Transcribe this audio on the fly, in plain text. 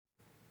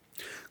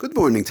Good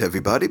morning to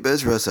everybody.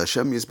 Bezras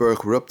Hashem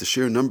Yisbarach. We're up to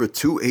shir number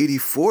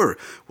 284.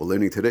 We're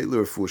learning today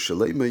L'Refuah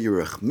Shalema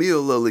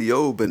Yerachmiel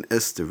Eliyahu ben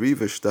Esther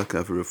Riva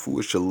Shtakav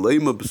Refuah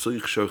Shalema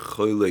B'Soich Shar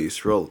Choyle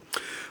Yisrael.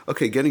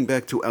 Okay, getting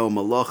back to our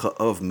malacha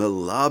of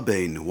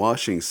melabein,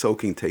 washing,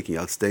 soaking, taking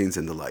out stains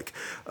and the like.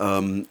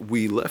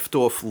 We left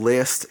off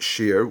last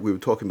shir. We were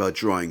talking about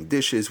drying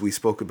dishes. We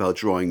spoke about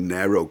drying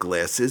narrow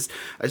glasses.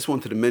 I just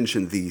wanted to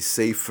mention the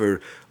Sefer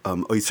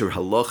Oiser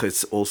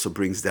Halachis also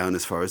brings down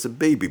as far as a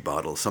baby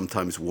bottle.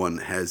 Sometimes one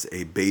has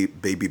a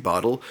baby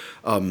bottle.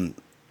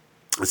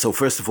 So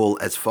first of all,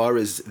 as far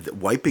as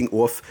wiping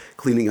off,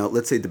 cleaning out,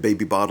 let's say the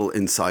baby bottle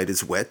inside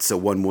is wet, so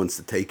one wants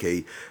to take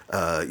a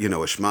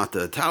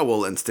shmata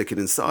towel and stick it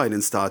inside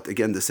and start,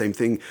 again, the same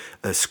thing,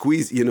 not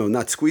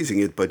squeezing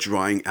it, but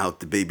drying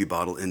out the baby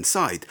bottle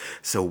inside.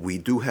 So we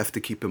do have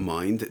to keep in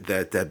mind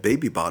that that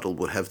baby bottle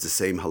would have the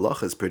same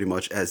halachas pretty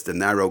much as the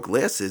narrow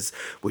glasses,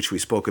 which we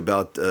spoke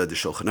about, the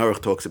Shulchan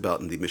Aruch talks about,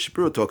 and the Mishnah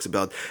Berurah talks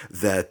about,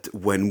 that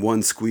when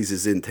one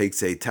squeezes in,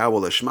 takes a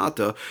towel, a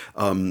shmata,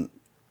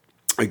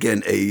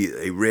 again,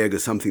 a rag or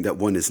something that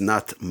one is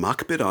not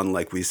makbid on,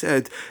 like we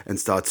said, and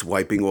starts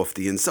wiping off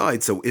the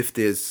inside. So if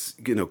there's,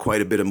 quite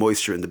a bit of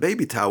moisture in the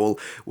baby towel,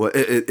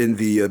 in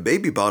the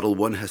baby bottle,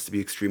 one has to be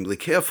extremely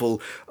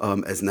careful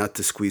as not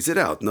to squeeze it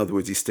out. In other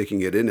words, he's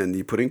sticking it in and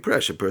you're putting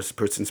pressure.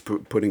 Person's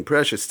putting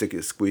pressure,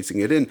 squeezing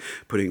it in,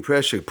 putting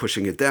pressure,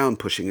 pushing it down,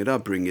 pushing it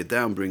up, bring it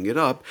down, bring it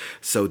up.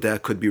 So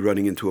that could be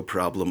running into a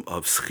problem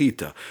of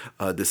schita.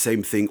 The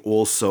same thing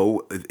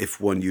also if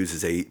one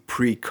uses a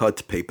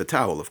pre-cut paper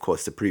towel. Of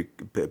course, the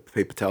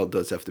paper towel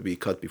does have to be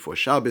cut before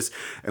Shabbos,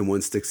 and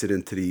one sticks it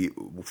into the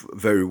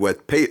very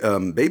wet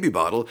baby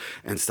bottle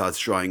and starts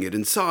drying it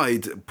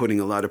inside. Putting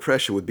a lot of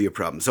pressure would be a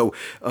problem. So,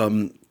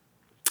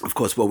 of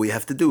course, what we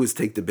have to do is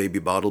take the baby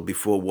bottle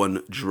before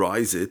one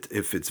dries it,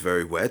 if it's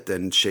very wet,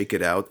 and shake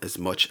it out as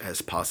much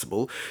as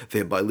possible,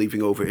 thereby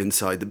leaving over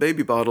inside the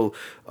baby bottle,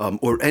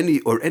 or any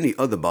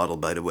other bottle,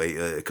 by the way.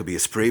 It could be a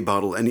spray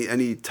bottle,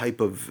 any type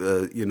of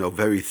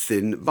very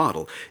thin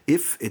bottle.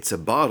 If it's a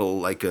bottle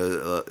like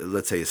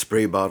let's say a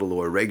spray bottle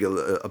or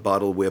a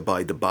bottle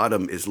whereby the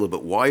bottom is a little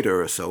bit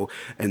wider or so,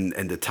 and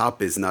the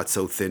top is not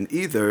so thin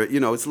either, it's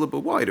a little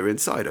bit wider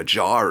inside, a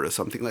jar or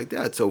something like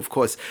that. So of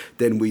course,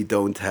 then we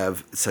don't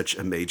have such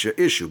a major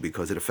issue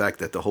because of the fact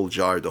that the whole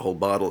jar, the whole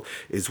bottle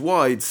is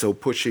wide. So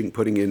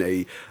putting in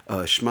a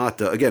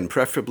shmata, again,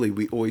 preferably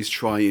we always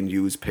try and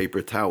use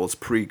paper towels,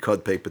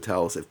 pre-cut paper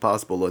towels if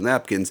possible, or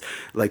napkins,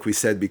 like we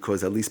said,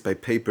 because at least by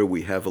paper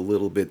we have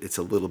it's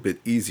a little bit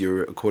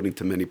easier, according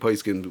to many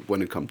poskim,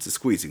 when it comes to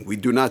squeezing. We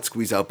do not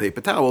squeeze out paper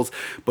towels,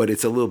 but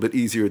it's a little bit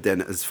easier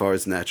than as far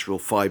as natural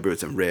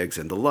fibers and rags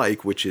and the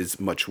like, which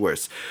is much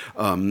worse.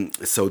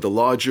 So the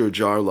larger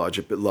jar,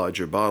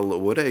 larger bottle,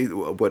 or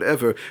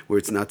whatever, where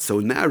it's not so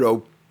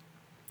narrow,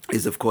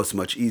 is of course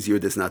much easier.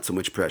 There's not so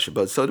much pressure.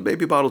 But so the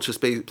baby bottle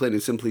just plain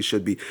and simply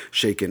should be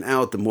shaken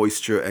out. The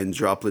moisture and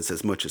droplets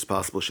as much as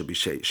possible should be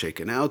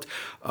shaken out.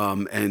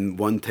 And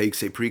one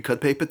takes a pre-cut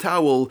paper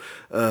towel,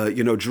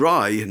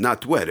 dry,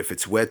 not wet. If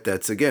it's wet,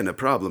 that's again a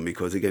problem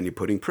because again you're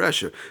putting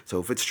pressure.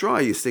 So if it's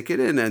dry, you stick it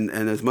in and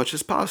as much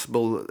as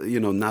possible,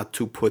 not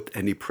to put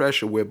any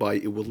pressure whereby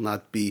it will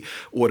not be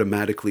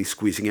automatically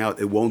squeezing out.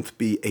 It won't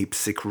be a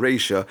psik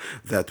ratio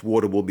that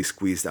water will be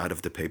squeezed out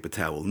of the paper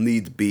towel.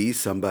 Need be,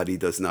 somebody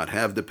does not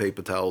have the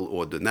paper towel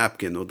or the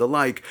napkin or the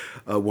like,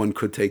 one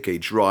could take a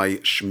dry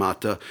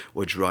shmata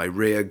or dry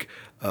rag.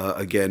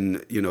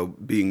 Again,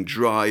 being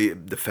dry,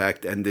 the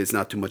fact, and there's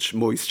not too much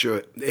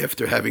moisture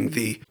after having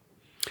the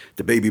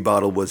baby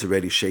bottle was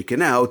already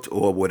shaken out,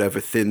 or whatever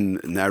thin,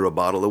 narrow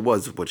bottle it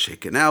was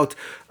shaken out,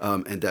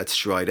 and that's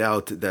dried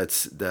out.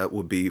 That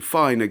would be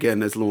fine,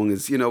 again, as long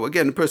as,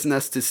 again, the person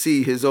has to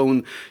see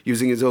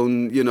using his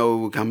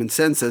own, common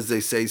sense, as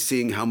they say,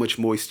 seeing how much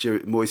moisture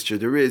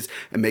there is,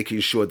 and making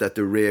sure that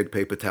the rag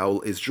paper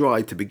towel is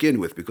dry to begin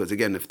with, because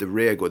again, if the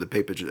rag or the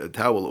paper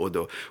towel or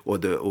the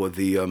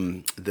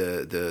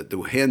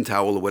hand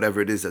towel or whatever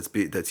it is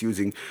that's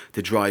using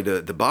to dry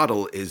the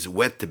bottle is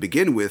wet to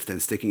begin with, and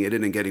sticking it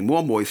in and getting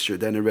more moisture,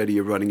 then already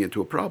you're running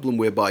into a problem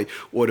whereby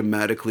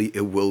automatically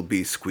it will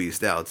be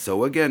squeezed out.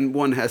 So again,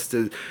 one has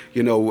to,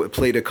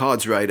 play the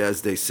cards right,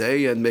 as they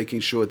say, and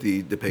making sure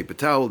the paper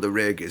towel, the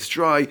rag is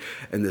dry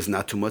and there's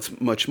not too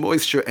much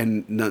moisture.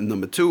 And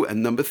number two,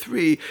 and number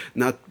three,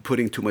 not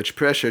putting too much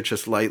pressure,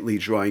 just lightly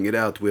drying it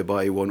out,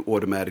 whereby it won't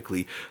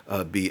automatically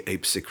be a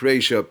psik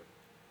ratio,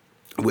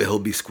 where he'll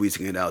be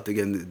squeezing it out.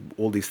 Again,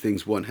 all these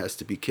things one has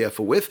to be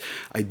careful with.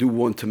 I do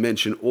want to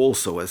mention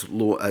also, as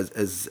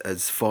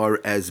far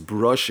as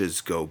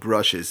brushes go,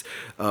 we're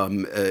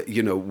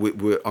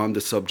on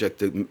the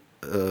subject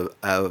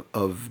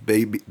of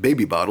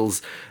baby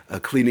bottles,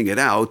 cleaning it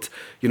out.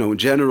 In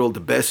general, the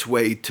best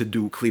way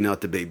to clean out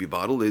the baby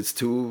bottle is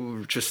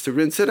to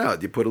rinse it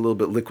out. You put a little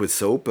bit liquid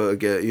soap,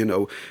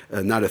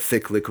 not a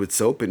thick liquid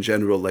soap. In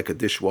general, like a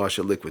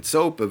dishwasher liquid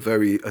soap, a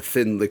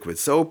thin liquid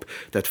soap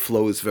that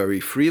flows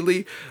very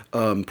freely.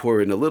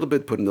 Pour in a little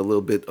bit, put in a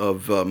little bit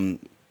of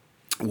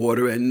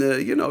water and,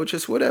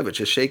 just whatever.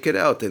 Just shake it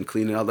out and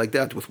clean it out like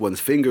that with one's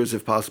fingers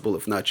if possible,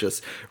 if not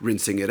just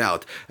rinsing it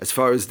out. As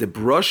far as the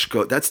brush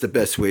goes, that's the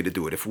best way to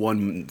do it if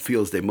one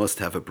feels they must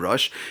have a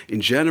brush.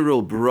 In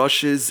general,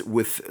 brushes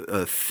with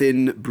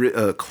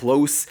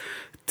close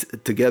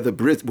together,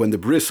 when the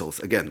bristles,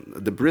 again,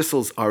 the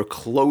bristles are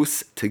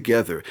close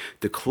together.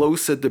 The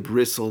closer the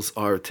bristles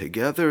are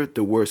together,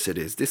 the worse it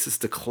is. This is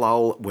the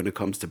klal when it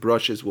comes to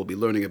brushes. We'll be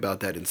learning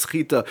about that in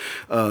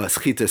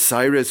Schita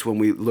Cyrus when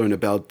we learn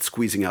about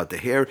squeezing out the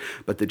hair.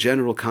 But the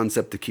general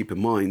concept to keep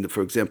in mind,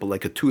 for example,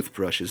 like a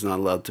toothbrush is not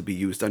allowed to be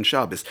used on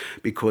Shabbos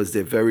because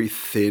they're very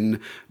thin,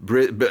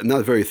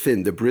 not very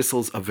thin, the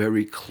bristles are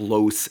very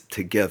close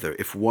together.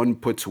 If one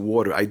puts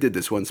water, I did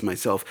this once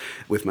myself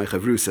with my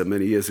chavrusa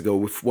many years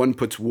ago. If one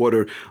puts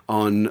water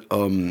on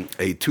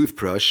a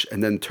toothbrush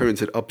and then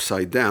turns it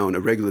upside down, a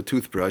regular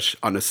toothbrush,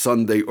 on a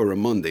Sunday or a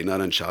Monday, not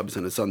on Shabbos,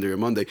 on a Sunday or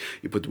Monday,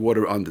 you put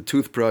water on the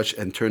toothbrush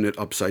and turn it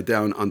upside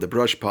down on the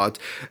brush pot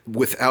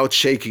without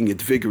shaking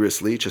it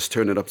vigorously, just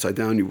turn it upside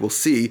down, you will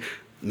see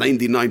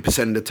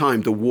 99% of the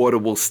time, the water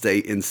will stay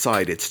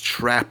inside. It's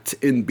trapped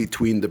in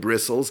between the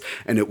bristles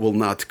and it will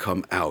not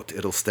come out.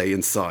 It'll stay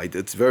inside.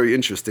 It's very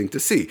interesting to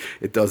see.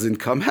 It doesn't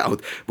come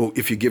out. But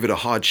if you give it a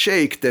hard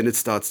shake, then it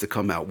starts to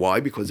come out. Why?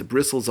 Because the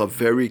bristles are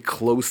very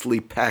closely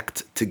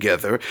packed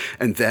together.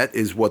 And that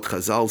is what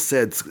Chazal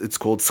said. It's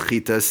called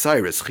Schita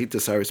Cyrus.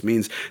 Schita Cyrus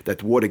means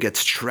that water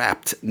gets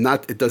trapped.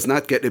 It does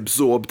not get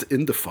absorbed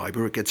in the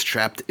fiber. It gets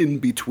trapped in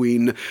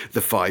between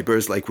the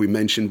fibers, like we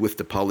mentioned with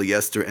the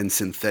polyester and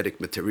synthetic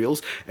materials.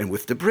 And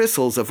with the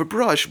bristles of a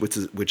brush,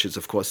 which is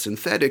of course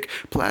synthetic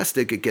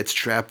plastic, it gets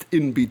trapped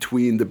in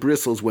between the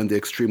bristles when they're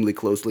extremely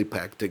closely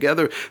packed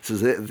together. So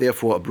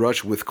therefore, a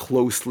brush with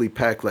closely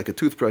packed, like a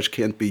toothbrush,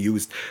 can't be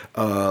used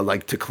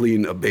like to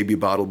clean a baby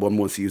bottle. One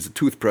wants to use a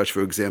toothbrush,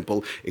 for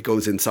example. It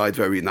goes inside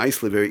very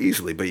nicely, very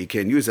easily, but you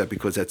can't use that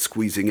because that's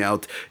squeezing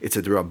out. It's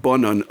a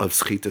drabanan of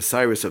Schita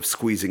Cyrus, of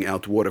squeezing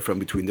out water from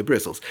between the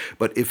bristles.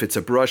 But if it's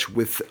a brush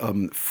with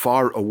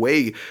far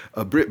away,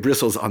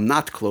 bristles are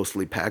not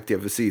closely packed.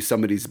 You ever see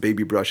some of these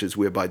baby brushes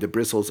whereby the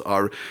bristles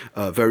are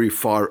very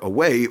far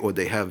away, or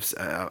they have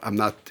I'm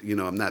not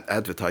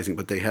advertising,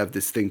 but they have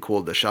this thing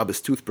called the Shabbos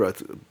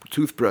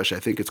toothbrush, I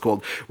think it's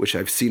called, which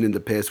I've seen in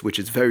the past, which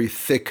is very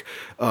thick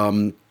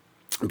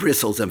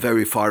bristles and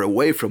very far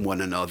away from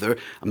one another.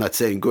 I'm not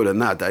saying good or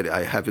not.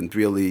 I haven't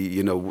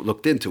really,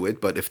 looked into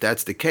it. But if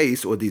that's the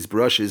case, or these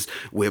brushes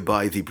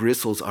whereby the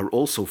bristles are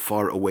also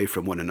far away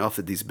from one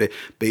another, these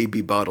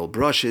baby bottle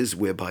brushes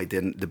whereby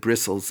then the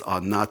bristles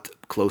are not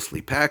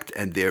closely packed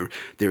and there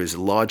is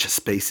a large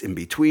space in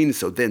between,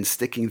 so then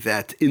sticking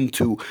that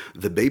into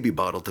the baby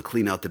bottle to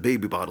clean out the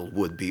baby bottle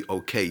would be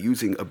okay.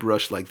 Using a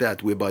brush like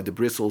that whereby the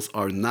bristles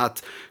are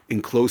not in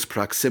close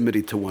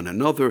proximity to one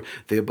another,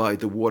 thereby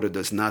the water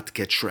does not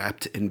get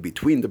trapped in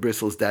between the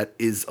bristles, that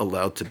is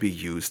allowed to be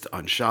used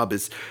on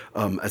Shabbos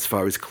as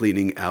far as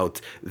cleaning out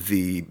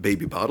the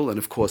baby bottle. And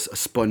of course, a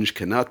sponge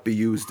cannot be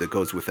used. That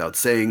goes without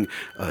saying.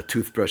 A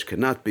toothbrush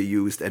cannot be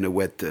used, and a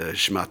wet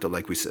shmata,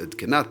 like we said,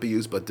 cannot be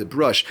used. But the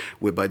brush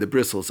whereby the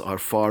bristles are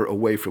far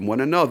away from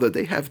one another,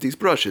 they have these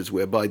brushes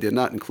whereby they're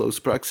not in close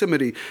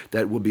proximity,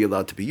 that will be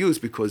allowed to be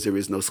used because there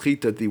is no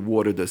schita. The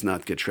water does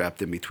not get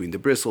trapped in between the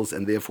bristles,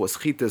 and therefore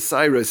Schita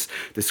Cyrus,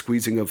 the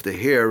squeezing of the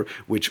hair,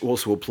 which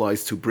also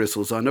applies to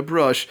bristles on a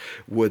brush,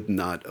 would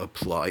not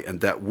apply,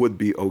 and that would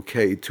be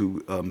okay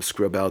to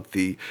scrub out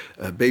the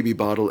baby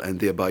bottle and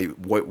thereby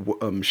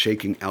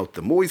shaking out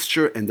the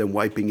moisture and then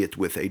wiping it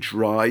with a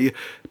dry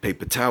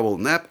paper towel,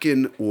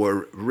 napkin,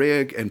 or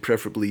rag, and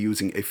preferably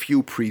using a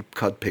few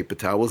pre-cut paper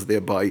towels,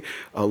 thereby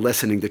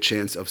lessening the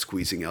chance of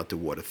squeezing out the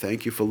water.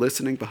 Thank you for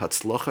listening.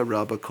 B'hatzlacha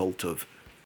Rabba Kol Tov.